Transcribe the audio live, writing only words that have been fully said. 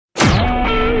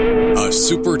a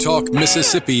Super Talk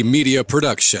Mississippi media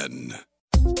production.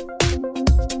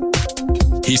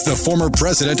 He's the former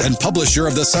president and publisher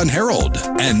of the Sun Herald,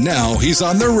 and now he's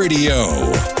on the radio.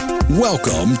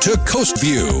 Welcome to Coast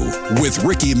View with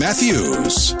Ricky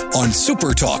Matthews on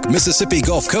Super Talk Mississippi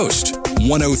Gulf Coast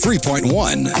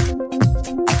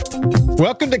 103.1.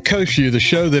 Welcome to Coast View, the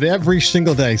show that every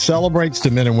single day celebrates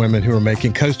the men and women who are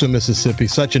making coastal Mississippi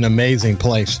such an amazing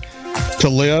place to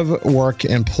live, work,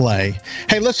 and play.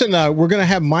 Hey, listen, we're going to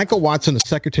have Michael Watson, the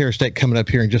Secretary of State, coming up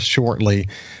here in just shortly.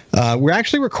 We're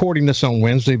actually recording this on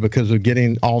Wednesday because of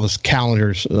getting all this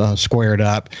calendars squared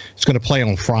up. It's going to play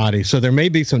on Friday. So there may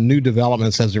be some new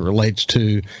developments as it relates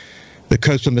to the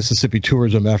Coastal Mississippi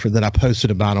tourism effort that I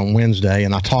posted about on Wednesday,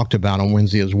 and I talked about on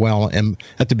Wednesday as well, and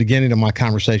at the beginning of my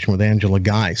conversation with Angela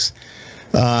Geis.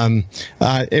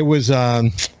 It was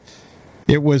an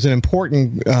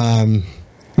important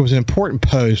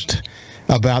post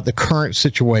about the current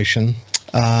situation,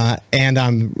 and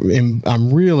I'm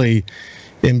really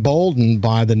emboldened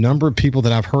by the number of people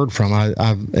that I've heard from.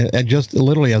 I just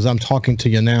literally, as I'm talking to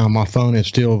you now, my phone is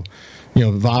still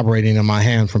vibrating in my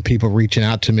hand from people reaching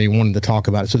out to me wanting to talk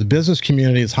about it. So the business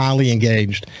community is highly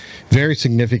engaged, very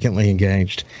significantly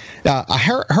engaged.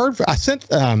 I sent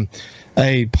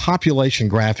a population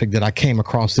graphic that I came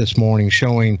across this morning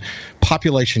showing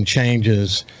population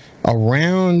changes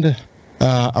around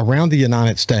the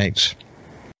United States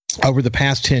over the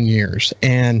past 10 years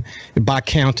and by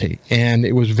county. And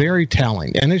it was very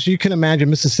telling. And as you can imagine,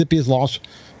 Mississippi has lost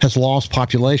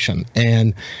population,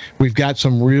 and we've got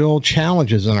some real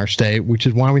challenges in our state, which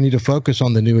is why we need to focus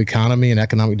on the new economy and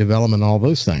economic development and all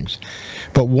those things.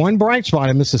 But one bright spot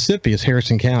in Mississippi is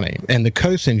Harrison County and the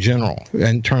coast in general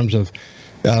in terms of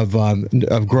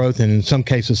growth, and in some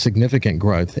cases significant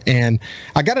growth. And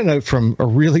I got a note from a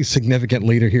really significant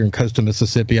leader here in coastal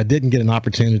Mississippi. I didn't get an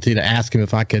opportunity to ask him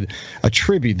if I could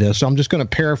attribute this, so I'm just going to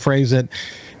paraphrase it,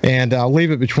 and I'll leave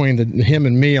it between him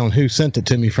and me on who sent it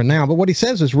to me for now. But what he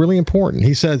says is really important.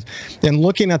 He says, in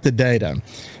looking at the data,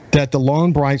 that the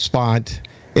lone bright spot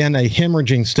in a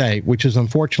hemorrhaging state, which is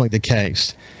unfortunately the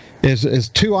case, is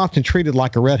too often treated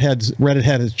like a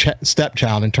red-headed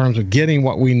stepchild in terms of getting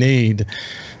what we need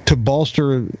to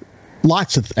bolster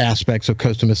lots of aspects of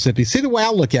coastal Mississippi. See, the way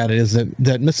I look at it is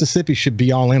that Mississippi should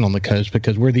be all in on the coast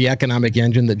because we're the economic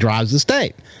engine that drives the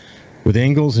state. With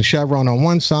Ingalls and Chevron on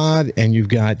one side, and you've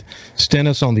got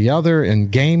Stennis on the other,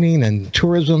 and gaming and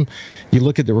tourism. You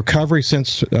look at the recovery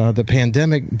since the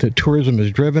pandemic, the tourism has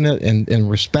driven it, and in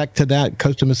respect to that,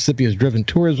 coastal Mississippi has driven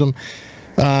tourism.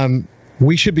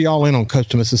 We should be all in on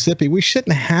coastal Mississippi. We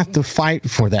shouldn't have to fight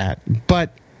for that,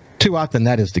 but too often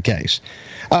that is the case.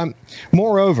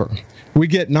 Moreover, we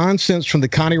get nonsense from the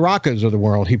Connie Roccos of the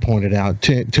world, he pointed out,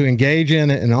 to engage in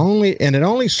it, and it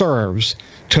only serves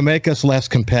to make us less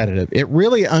competitive. It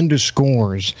really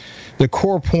underscores the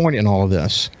core point in all of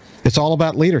this. It's all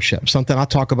about leadership, something I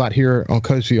talk about here on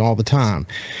Coast View all the time.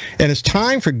 And it's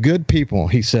time for good people,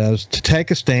 he says, to take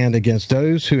a stand against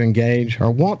those who engage or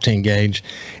want to engage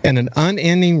in an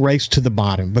unending race to the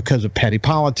bottom because of petty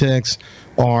politics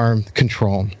or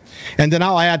control. And then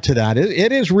I'll add to that,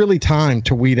 it is really time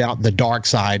to weed out the dark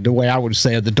side, the way I would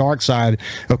say it, the dark side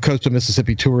of coastal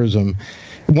Mississippi tourism.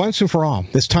 Once and for all,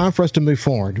 it's time for us to move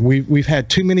forward. We've had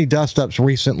too many dust-ups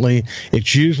recently.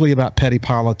 It's usually about petty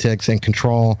politics and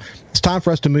control. It's time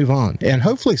for us to move on. And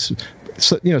hopefully,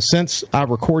 since I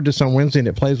record this on Wednesday and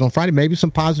it plays on Friday, maybe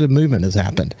some positive movement has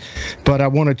happened. But I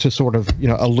wanted to sort of,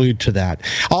 allude to that.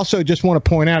 Also, just want to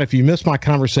point out, if you missed my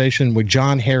conversation with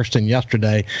John Hairston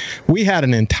yesterday, we had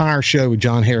an entire show with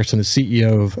John Hairston, the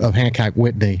CEO of Hancock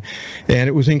Whitney, and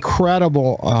it was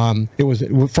incredible. It was,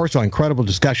 first of all, incredible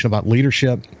discussion about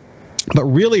leadership. But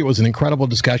really, it was an incredible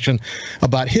discussion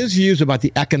about his views about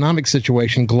the economic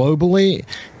situation globally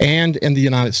and in the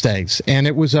United States. And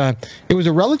it was a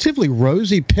relatively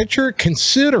rosy picture,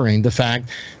 considering the fact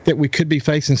that we could be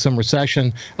facing some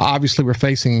recession. Obviously, we're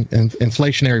facing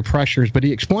inflationary pressures, but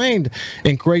he explained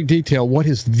in great detail what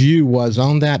his view was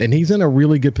on that, and he's in a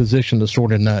really good position to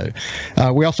sort of know.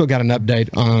 We also got an update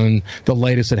on the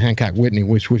latest at Hancock Whitney,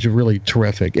 which was really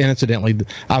terrific. And incidentally,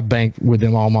 I've banked with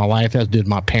them all my life, as did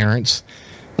my parents.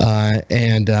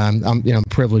 And I'm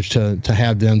privileged to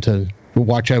have them to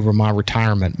watch over my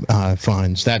retirement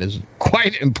funds. That is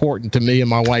quite important to me and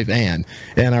my wife Ann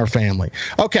and our family.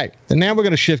 Okay, and now we're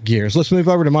going to shift gears. Let's move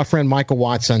over to my friend Michael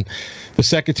Watson, the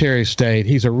Secretary of State.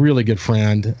 He's a really good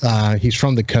friend. He's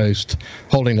from the coast,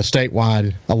 holding a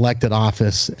statewide elected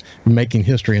office, making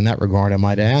history in that regard, I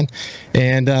might add.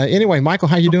 And anyway, Michael,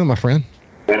 how you doing, my friend?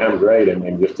 Man, I'm great.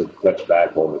 And just to touch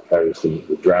back on the coast and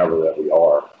the driver that we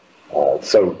are.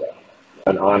 So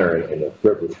an honor and a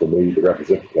privilege for me to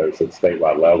represent the coast at the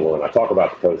statewide level. And I talk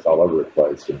about the coast all over the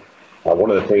place. And one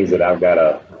of the things that I've got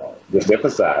to just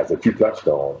emphasize that you touched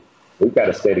on, we've got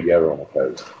to stay together on the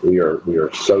coast. We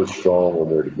are so strong when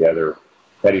we're together.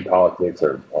 Petty politics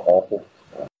are awful.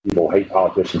 People hate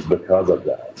politicians because of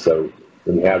that. So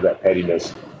when you have that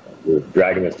pettiness, you're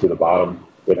dragging us to the bottom.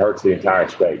 It hurts the entire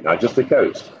state, not just the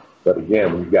coast. But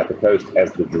again, when you've got the coast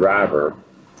as the driver,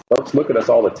 folks look at us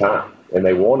all the time, and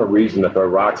they want a reason to throw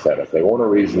rocks at us. They want a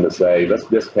reason to say, let's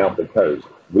discount the coast.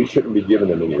 We shouldn't be giving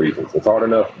them any reasons. It's hard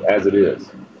enough as it is.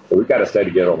 So we've got to stay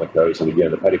together on the coast. And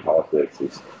again, the petty politics,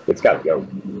 it's got to go.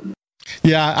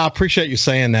 Yeah, I appreciate you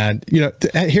saying that.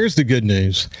 Here's the good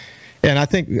news. And I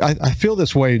think I feel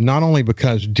this way not only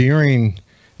because during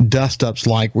dust-ups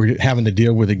like we're having to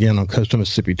deal with again on coastal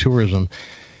Mississippi tourism,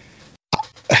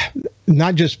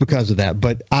 not just because of that,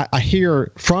 but I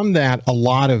hear from that a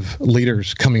lot of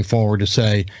leaders coming forward to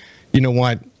say, you know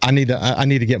what, I need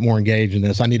to get more engaged in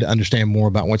this. I need to understand more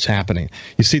about what's happening.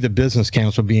 You see the Business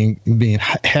Council being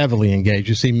heavily engaged.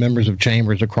 You see members of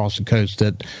chambers across the coast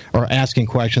that are asking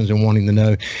questions and wanting to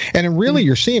know. And really,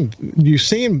 you're seeing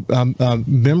former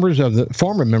members of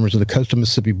the Coastal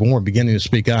Mississippi Board beginning to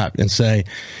speak up and say,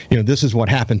 this is what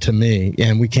happened to me,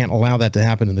 and we can't allow that to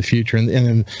happen in the future. And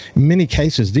in many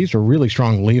cases, these are really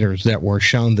strong leaders that were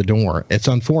shown the door. It's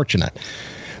unfortunate.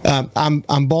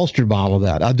 I'm bolstered by all of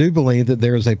that. I do believe that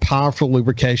there is a powerful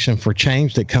lubrication for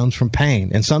change that comes from pain.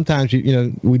 And sometimes,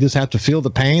 we just have to feel the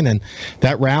pain, and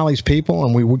that rallies people,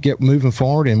 and we get moving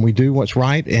forward, and we do what's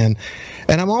right. And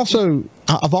I've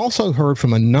also heard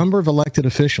from a number of elected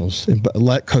officials,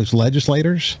 coast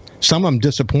legislators. Some I'm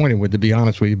disappointed with, to be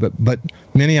honest with you, but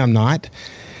many I'm not.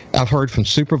 I've heard from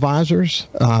supervisors.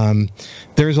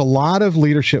 There's a lot of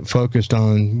leadership focused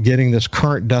on getting this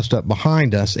current dust up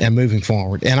behind us and moving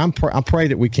forward. And I pray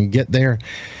that we can get there,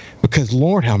 because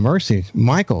Lord have mercy,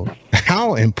 Michael,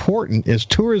 how important is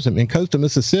tourism in coastal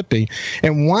Mississippi?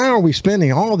 And why are we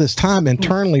spending all this time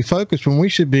internally focused when we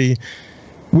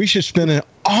should spend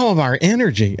all of our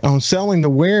energy on selling the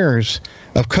wares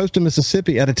of coastal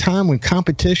Mississippi at a time when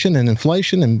competition and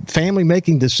inflation and family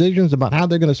making decisions about how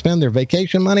they're going to spend their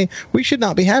vacation money? We should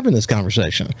not be having this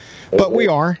conversation, but we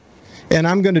are. And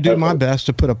I'm going to do my best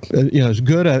to put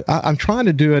I'm trying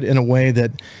to do it in a way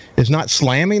that is not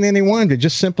slamming anyone, but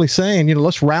just simply saying,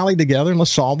 let's rally together and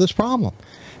let's solve this problem.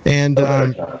 And,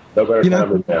 no better time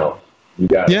than now. You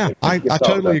got it. Yeah, I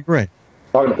totally agree.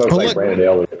 Talking to folks like Brandon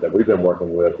Elliott that we've been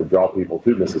working with to draw people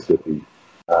to Mississippi,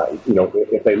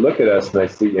 if they look at us and they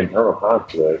see internal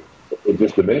conflict, it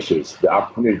just diminishes the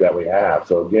opportunity that we have.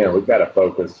 So again, we've got to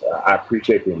focus. I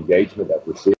appreciate the engagement that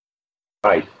we're seeing.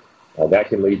 Right, that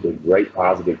can lead to great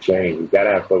positive change. We've got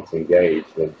to have folks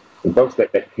engaged and folks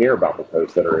that care about the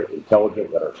coast, that are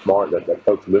intelligent, that are smart, that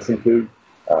folks listen to,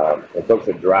 and folks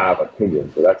that drive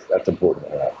opinion. So that's important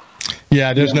to have.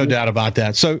 Yeah, there's no doubt about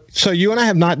that. So you and I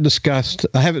have not discussed,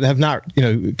 have not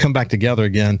come back together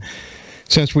again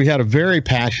since we had a very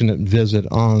passionate visit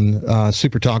on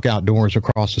Super Talk Outdoors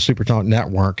across the Super Talk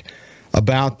network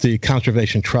about the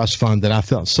Conservation Trust Fund that I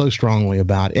felt so strongly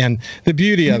about. And the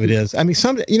beauty of it is,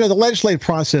 the legislative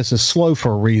process is slow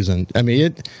for a reason.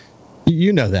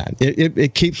 That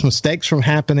it keeps mistakes from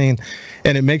happening,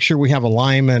 and it makes sure we have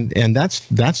alignment, and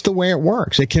that's the way it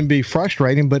works. It can be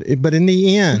frustrating, but in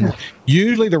the end,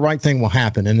 usually the right thing will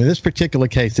happen. And in this particular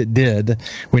case, it did.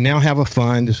 We now have a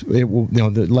fund. It will,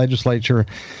 the legislature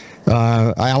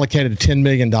allocated $10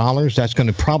 million. That's going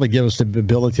to probably give us the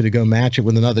ability to go match it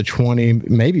with another 20,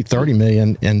 maybe 30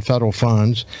 million in federal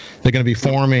funds. They're going to be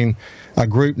forming a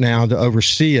group now to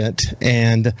oversee it,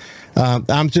 and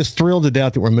I'm just thrilled to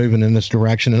death that we're moving in this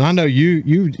direction. And I know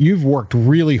you've worked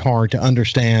really hard to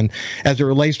understand, as it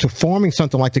relates to forming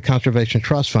something like the Conservation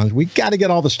Trust Funds, we got to get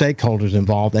all the stakeholders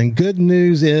involved. And good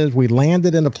news is we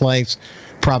landed in a place.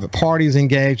 Private parties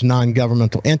engaged,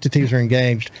 non-governmental entities are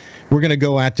engaged. We're going to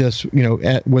go at this,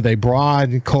 with a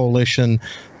broad coalition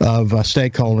of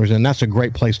stakeholders, and that's a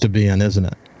great place to be in, isn't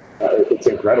it? It's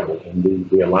incredible, and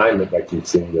the alignment that you've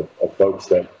seen of folks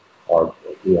that are,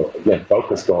 again,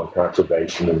 focused on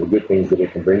conservation and the good things that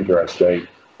it can bring to our state.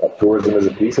 Tourism is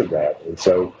a piece of that, and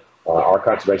so our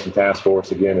conservation task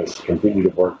force again has continued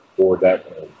to work toward that.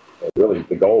 Really,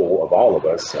 the goal of all of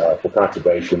us for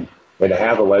conservation, and to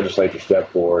have the legislature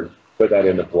step forward, put that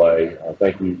into play.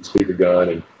 Thank you, Speaker Gunn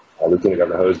and Lieutenant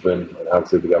Governor Hosbin, and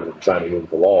obviously the governor for signing into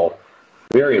the law.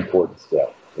 Very important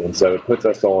step. And so it puts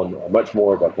us on much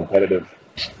more of a competitive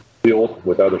field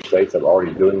with other states that are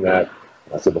already doing that.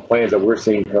 So the plans that we're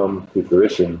seeing come to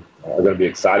fruition are going to be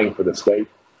exciting for the state.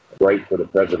 great for the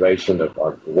preservation of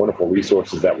our wonderful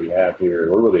resources that we have here.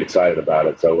 And we're really excited about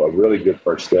it. So a really good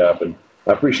first step. And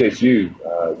I appreciate you,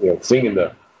 singing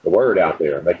the word out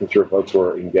there, making sure folks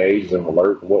were engaged and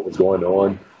alert to what was going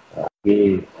on,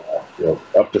 being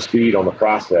up to speed on the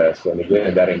process. And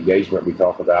again, that engagement we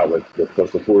talk about with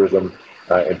coastal tourism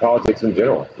and politics in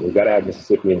general. We've got to have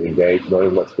Mississippians engaged,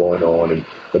 knowing what's going on. And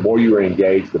the more you are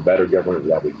engaged, the better government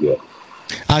that we get.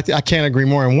 I can't agree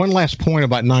more. And one last point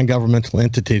about non-governmental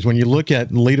entities. When you look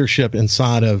at leadership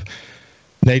inside of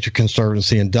Nature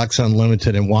Conservancy and Ducks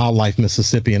Unlimited and Wildlife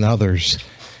Mississippi and others,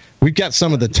 we've got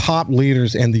some of the top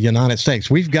leaders in the United States.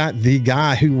 We've got the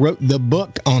guy who wrote the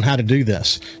book on how to do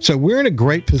this. So we're in a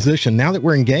great position. Now that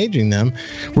we're engaging them,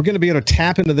 we're going to be able to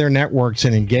tap into their networks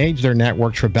and engage their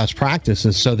networks for best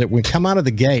practices so that we come out of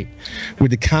the gate with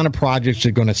the kind of projects that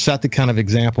are going to set the kind of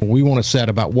example we want to set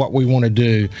about what we want to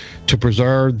do to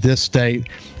preserve this state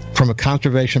from a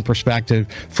conservation perspective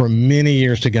for many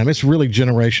years to come. It's really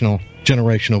generational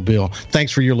bill.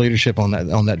 Thanks for your leadership on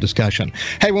that discussion.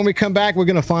 Hey, when we come back, we're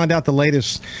going to find out the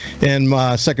latest in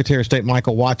Secretary of State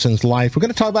Michael Watson's life. We're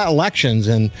going to talk about elections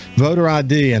and voter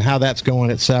ID and how that's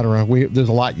going, et cetera. There's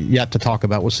a lot yet to talk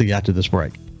about. We'll see you after this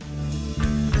break.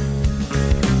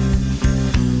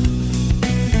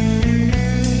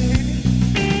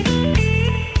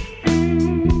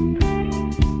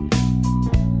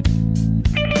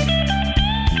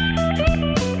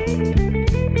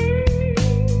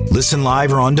 Listen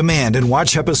live or on demand and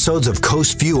watch episodes of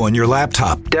Coast View on your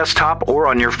laptop, desktop, or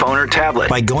on your phone or tablet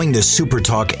by going to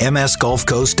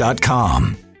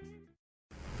supertalkmsgulfcoast.com.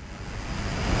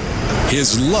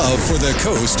 His love for the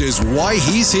coast is why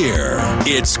he's here.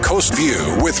 It's Coast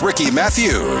View with Ricky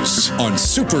Matthews on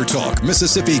Super Talk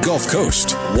Mississippi Gulf Coast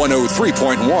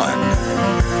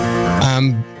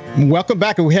 103.1. Welcome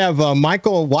back. We have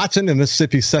Michael Watson, the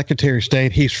Mississippi Secretary of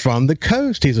State. He's from the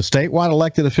coast. He's a statewide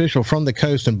elected official from the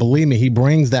coast, and believe me, he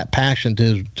brings that passion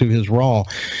to his role.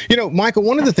 Michael,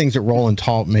 one of the things that Roland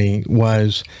taught me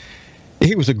was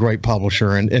he was a great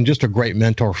publisher and just a great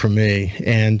mentor for me.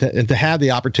 And to have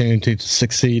the opportunity to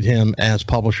succeed him as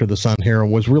publisher of the Sun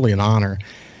Herald was really an honor.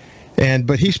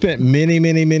 But he spent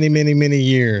many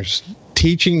years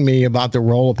teaching me about the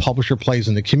role a publisher plays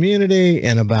in the community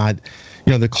and about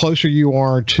the closer you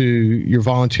are to your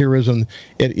volunteerism,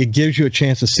 it gives you a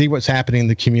chance to see what's happening in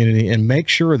the community and make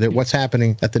sure that what's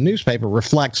happening at the newspaper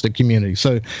reflects the community.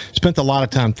 So spent a lot of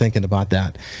time thinking about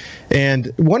that.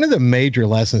 And one of the major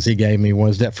lessons he gave me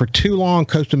was that for too long,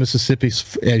 coastal Mississippi,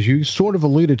 as you sort of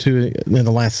alluded to in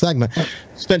the last segment,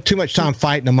 spent too much time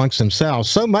fighting amongst themselves,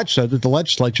 so much so that the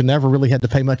legislature never really had to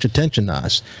pay much attention to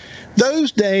us.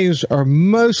 Those days are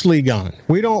mostly gone.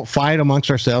 We don't fight amongst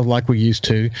ourselves like we used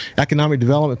to. Economic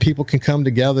development people can come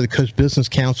together. The Coast Business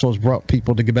Council has brought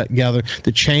people together.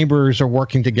 The chambers are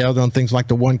working together on things like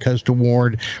the One Coast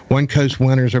Award. One Coast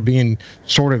winners are being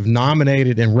sort of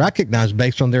nominated and recognized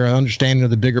based on their understanding of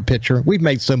the bigger picture. We've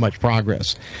made so much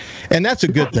progress. And that's a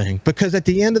good thing, because at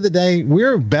the end of the day,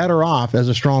 we're better off as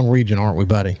a strong region, aren't we,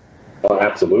 buddy? Oh,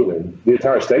 absolutely. The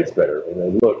entire state's better.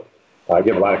 And look, I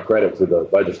give a lot of credit to the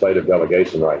legislative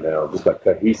delegation right now, just a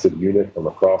cohesive unit from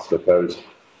across the coast,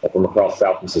 from across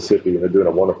South Mississippi, and they're doing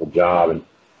a wonderful job, and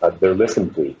they're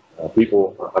listened to.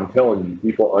 People, I'm telling you,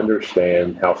 people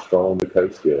understand how strong the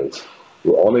coast is.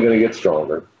 We're only going to get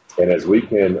stronger, and as we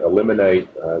can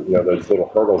eliminate, those little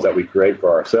hurdles that we create for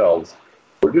ourselves,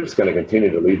 we're just going to continue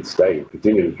to lead the state,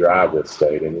 continue to drive this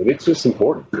state, and it's just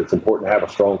important. It's important to have a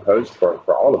strong coast for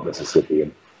all of Mississippi,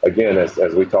 and again, as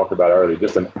we talked about earlier,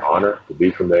 just an honor to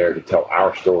be from there, to tell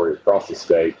our story across the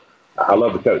state. I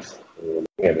love the coast,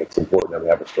 and it's important that we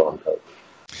have a strong coast.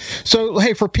 So,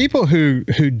 hey, for people who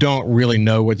don't really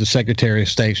know what the Secretary of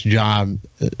State's job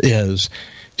is,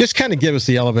 just kind of give us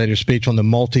the elevator speech on the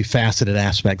multifaceted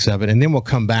aspects of it, and then we'll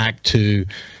come back to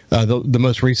the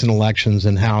most recent elections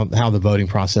and how the voting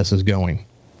process is going.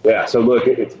 Yeah, so look,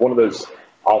 it's one of those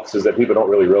offices that people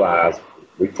don't really realize.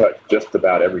 We touch just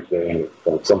about everything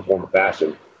in some form or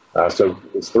fashion. So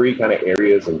it's three kind of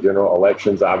areas in general.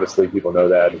 Elections, obviously, people know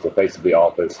that. It's the face of the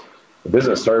office. The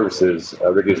business services,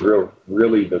 Ricky, is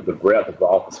really the breadth of the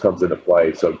office comes into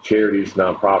play. So charities,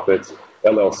 nonprofits,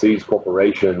 LLCs,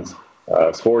 corporations,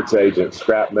 sports agents,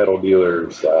 scrap metal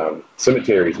dealers,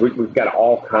 cemeteries. We've got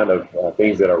all kind of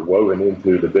things that are woven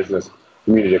into the business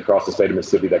community across the state of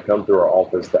Mississippi that come through our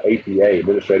office. The APA,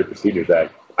 Administrative Procedures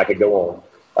Act, I could go on.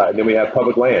 And then we have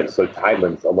public lands, so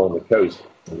tidelands along the coast.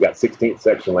 We've got 16th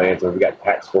section lands, and we've got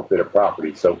tax forfeited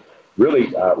property. So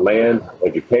really land,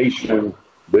 education,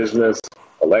 business,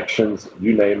 elections,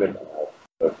 you name it.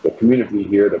 The community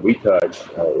here that we touch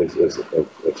is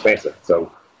expansive.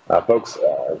 So Folks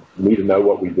need to know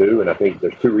what we do, and I think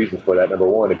there's two reasons for that. Number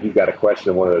one, if you've got a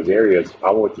question in one of those areas,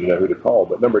 I want you to know who to call.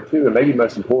 But number two, and maybe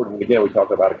most important, again, we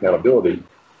talk about accountability.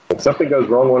 If something goes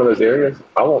wrong in one of those areas,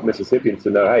 I want Mississippians to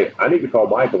know, hey, I need to call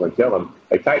Michael and tell him,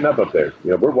 hey, tighten up there.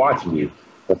 We're watching you.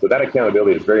 And so that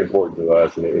accountability is very important to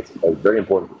us, and it's very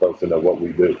important for folks to know what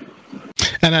we do.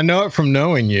 And I know it from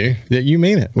knowing you that you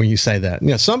mean it when you say that.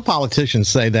 Some politicians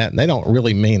say that and they don't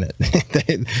really mean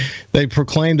it. they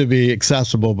proclaim to be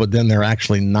accessible, but then they're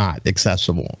actually not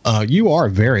accessible. You are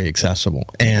very accessible,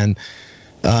 and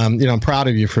I'm proud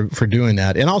of you for doing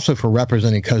that, and also for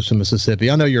representing coastal Mississippi.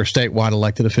 I know you're a statewide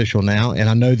elected official now, and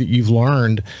I know that you've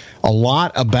learned a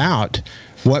lot about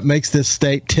what makes this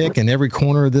state tick in every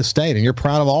corner of this state, and you're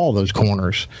proud of all those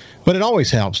corners. But it always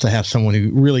helps to have someone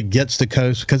who really gets the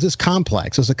coast, because it's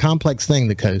complex. It's a complex thing,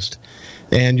 the coast,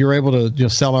 and you're able to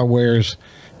just sell our wares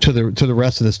to the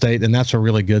rest of the state, and that's a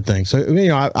really good thing. So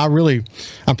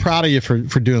I'm proud of you for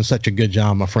doing such a good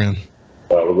job, my friend.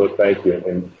 Well, look, thank you.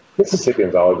 And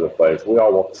Mississippians all over the place, we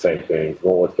all want the same things. We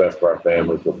want what's best for our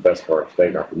families, what's best for our state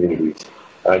and our communities.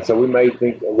 And so we may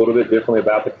think a little bit differently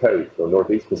about the coast or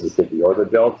Northeast Mississippi or the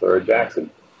Delta or Jackson.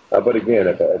 But again,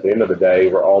 at the end of the day,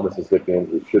 we're all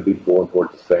Mississippians. We should be pulling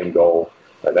towards the same goal,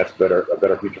 and that's a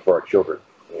better future for our children.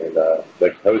 And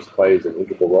the coast plays an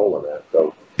integral role in that.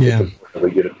 So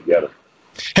we get it together.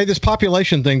 Hey, this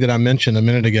population thing that I mentioned a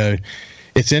minute ago,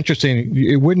 it's interesting.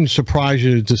 It wouldn't surprise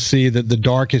you to see that the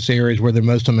darkest areas where the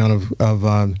most amount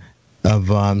of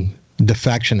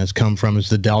defection has come from is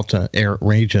the Delta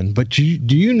region. But do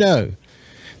you know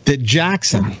that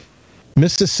Jackson,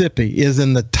 Mississippi, is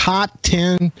in the top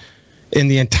 10 in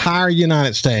the entire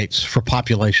United States for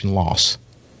population loss?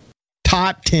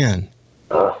 Top 10.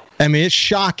 I mean, it's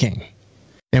shocking.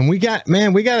 And we got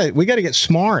to get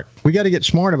smart. We got to get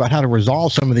smart about how to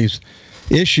resolve some of these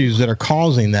issues that are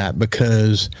causing that,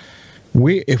 because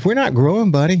if we're not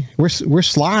growing, buddy, we're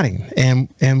sliding,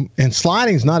 and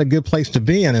sliding is not a good place to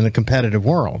be in a competitive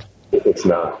world. It's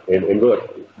not. And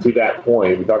look, to that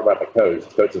point, we talk about the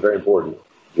coast. Coast is very important.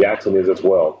 Jackson is as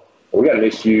well. And we got an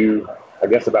issue, I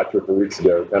guess about 2 or 3 weeks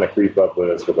ago, kind of creep up with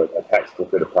us with a tax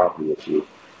forfeited property issue.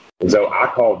 And so I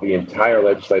called the entire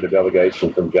legislative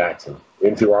delegation from Jackson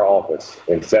into our office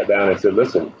and sat down and said,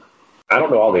 listen, I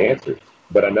don't know all the answers,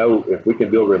 but I know if we can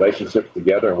build relationships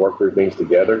together and work through things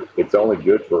together, it's only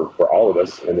good for all of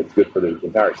us, and it's good for the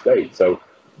entire state. So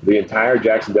the entire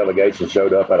Jackson delegation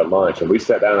showed up at a lunch, and we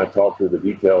sat down and talked through the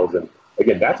details. And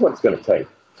again, that's what it's going to take.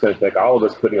 It's going to take all of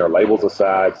us putting our labels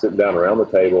aside, sitting down around the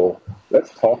table.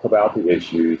 Let's talk about the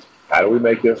issues. How do we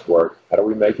make this work? How do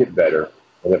we make it better?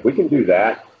 And if we can do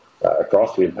that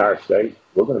across the entire state,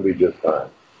 we're going to be just fine.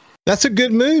 That's a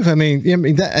good move. I mean,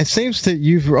 it seems that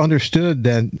you've understood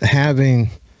that having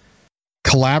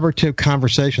collaborative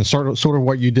conversations, sort of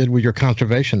what you did with your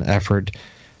conservation effort,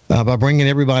 by bringing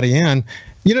everybody in.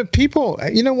 People,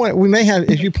 what, we may have,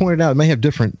 as you pointed out, may have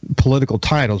different political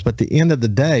titles, but at the end of the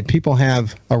day, people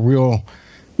have a real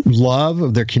love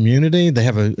of their community. They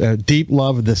have a deep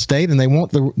love of the state, and they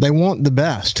want the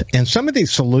best. And some of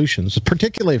these solutions,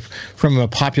 particularly from a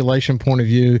population point of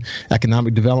view,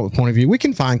 economic development point of view, we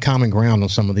can find common ground on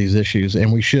some of these issues,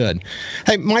 and we should.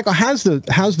 Hey, Michael, how's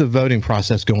the voting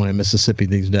process going in Mississippi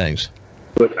these days?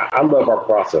 Look, I love our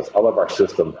process. I love our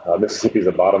system. Mississippi is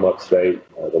a bottom-up state.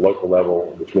 The local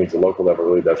level, which means the local level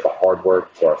really does the hard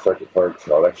work. So our circuit clerks,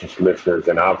 our election commissioners,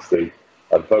 and obviously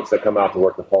the folks that come out to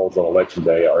work the polls on Election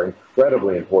Day are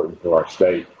incredibly important to our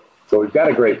state. So we've got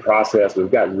a great process.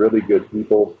 We've got really good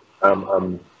people.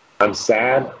 I'm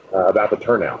sad about the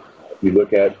turnout. If you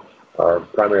look at our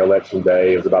primary election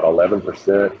day, it was about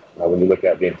 11%. When you look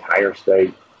at the entire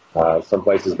state, some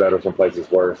places better, some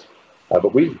places worse.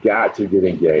 But we've got to get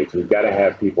engaged. We've got to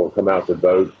have people come out to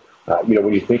vote.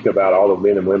 When you think about all the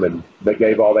men and women that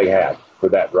gave all they had for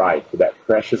that right, for that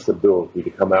precious ability to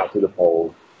come out to the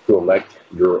polls to elect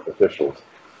your officials.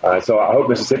 So I hope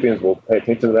Mississippians will pay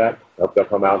attention to that. I hope they'll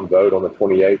come out and vote on the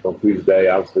 28th, on Tuesday,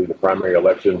 obviously the primary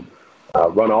election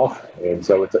runoff. And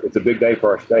so it's a big day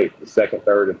for our state. The 2nd,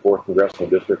 3rd, and 4th congressional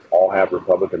districts all have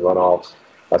Republican runoffs.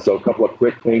 So a couple of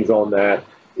quick things on that.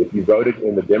 If you voted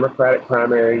in the Democratic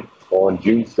primary on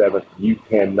June 7th, you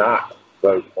cannot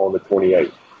vote on the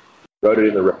 28th. Voted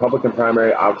in the Republican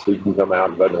primary, obviously you can come out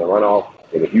and vote in the runoff.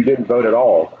 And if you didn't vote at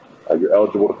all, you're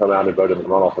eligible to come out and vote in the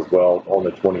runoff as well on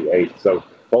the 28th. So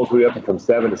polls will be open from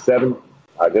 7 to 7.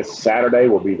 This Saturday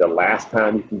will be the last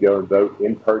time you can go and vote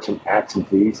in person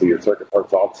absentee. So your circuit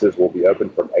clerk's offices will be open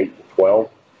from 8 to 12.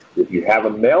 If you have a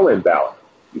mail-in ballot,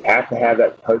 you have to have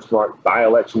that postmarked by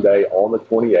Election Day on the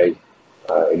 28th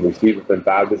and receive it within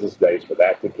 5 business days for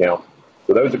that to count.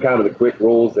 So those are kind of the quick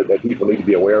rules that people need to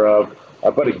be aware of.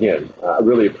 But again, I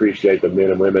really appreciate the men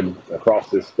and women across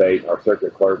this state, our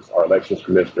circuit clerks, our elections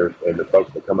commissioners, and the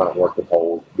folks that come out and work the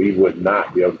polls. We would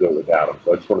not be able to do it without them.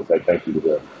 So I just want to say thank you to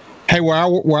them. Hey, where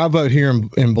I vote here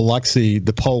in Biloxi,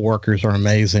 the poll workers are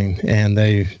amazing, and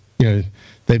they a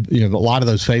lot of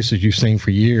those faces you've seen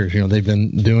for years. They've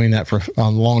been doing that for a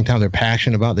long time. They're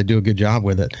passionate about it. They do a good job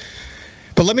with it.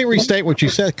 But let me restate what you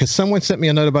said, because someone sent me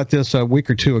a note about this a week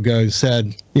or two ago.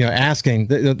 Said, asking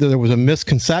that there was a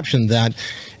misconception that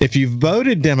if you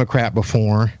voted Democrat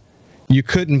before, you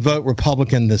couldn't vote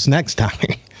Republican this next time,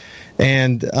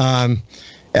 and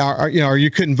or you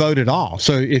couldn't vote at all.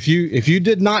 So if you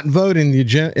did not vote in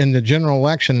the general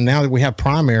election, and now that we have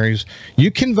primaries, you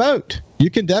can vote. You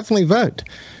can definitely vote.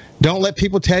 Don't let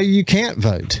people tell you can't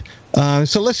vote.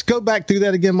 So let's go back through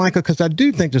that again, Michael, because I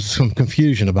do think there's some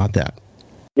confusion about that.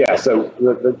 Yeah, so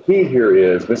the key here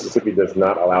is Mississippi does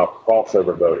not allow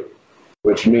crossover voting,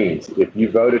 which means if you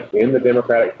voted in the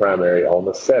Democratic primary on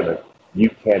the 7th, you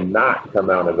cannot come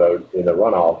out and vote in the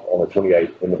runoff on the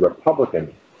 28th in the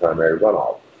Republican primary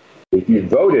runoff. If you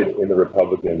voted in the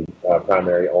Republican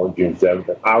primary on June 7th,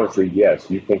 then obviously,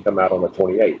 yes, you can come out on the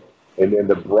 28th. And then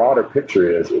the broader picture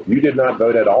is if you did not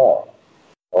vote at all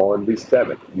on the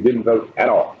 7th, you didn't vote at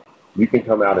all, you can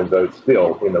come out and vote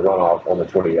still in the runoff on the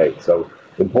 28th. So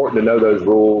important to know those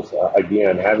rules.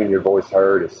 Again, having your voice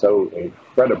heard is so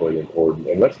incredibly important.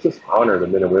 And let's just honor the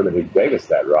men and women who gave us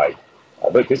that right.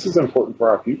 But this is important for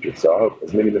our future. So I hope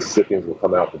as many Mississippians will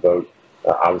come out to vote,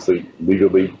 obviously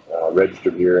legally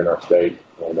registered here in our state.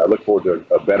 And I look forward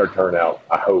to a better turnout,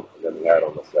 I hope, than we had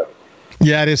on the 7th.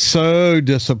 Yeah, it is so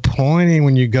disappointing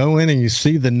when you go in and you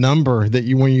see the number that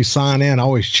when you sign in. I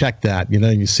always check that.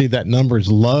 You see that number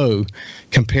is low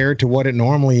compared to what it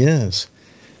normally is.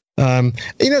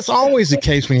 It's always the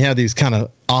case when you have these kind of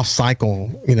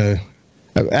off-cycle,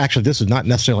 actually this is not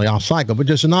necessarily off-cycle, but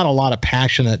there's not a lot of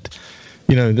passionate,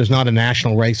 there's not a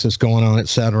national race that's going on, et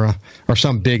cetera, or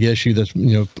some big issue that's,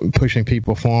 pushing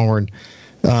people forward.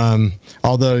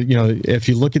 Although, if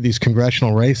you look at these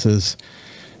congressional races,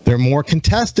 they're more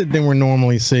contested than we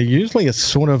normally see. Usually it's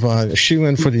sort of a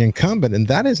shoe-in for the incumbent, and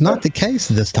that is not the case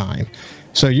this time.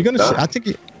 So you're going to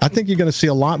see, I think you're going to see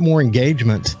a lot more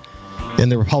engagement in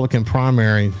the Republican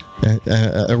primary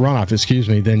runoff,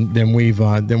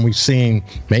 than we've seen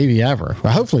maybe ever.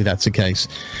 But hopefully that's the case.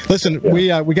 Listen, we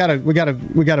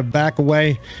gotta back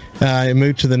away and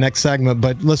move to the next segment.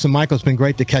 But listen, Michael, it's been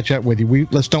great to catch up with you.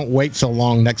 Let's don't wait so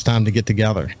long next time to get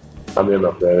together. I'm in,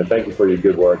 my friend. Thank you for your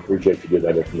good work. Appreciate you getting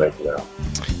that information out.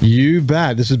 You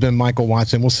bet. This has been Michael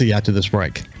Watson. We'll see you after this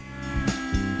break.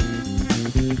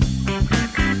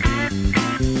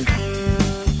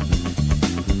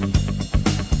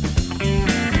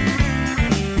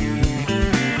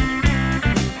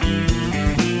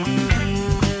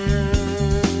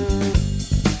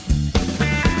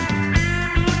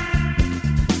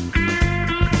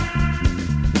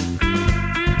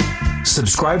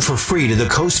 Subscribe for free to the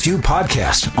Coast View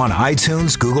podcast on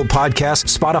iTunes, Google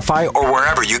Podcasts, Spotify, or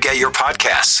wherever you get your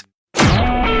podcasts.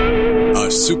 A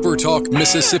SuperTalk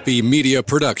Mississippi media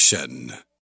production.